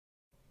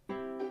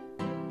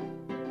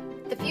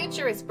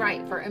future is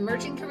bright for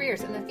emerging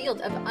careers in the field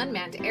of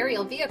unmanned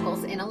aerial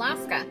vehicles in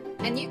Alaska,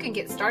 and you can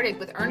get started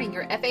with earning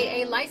your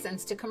FAA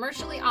license to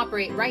commercially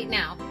operate right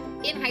now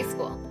in high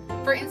school.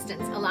 For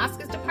instance,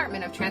 Alaska's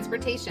Department of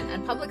Transportation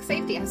and Public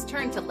Safety has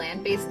turned to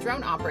land-based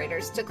drone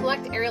operators to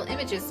collect aerial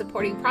images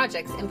supporting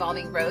projects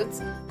involving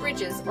roads,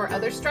 bridges, or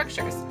other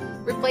structures,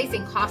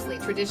 replacing costly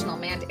traditional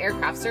manned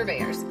aircraft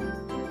surveyors.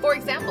 For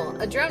example,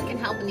 a drone can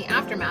help in the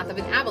aftermath of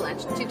an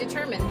avalanche to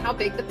determine how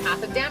big the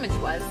path of damage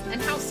was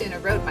and how soon a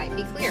road might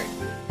be cleared.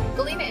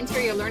 Galena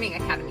Interior Learning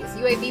Academy's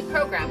UAV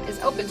program is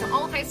open to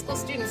all high school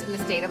students in the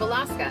state of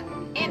Alaska,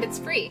 and it's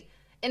free.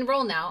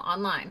 Enroll now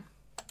online.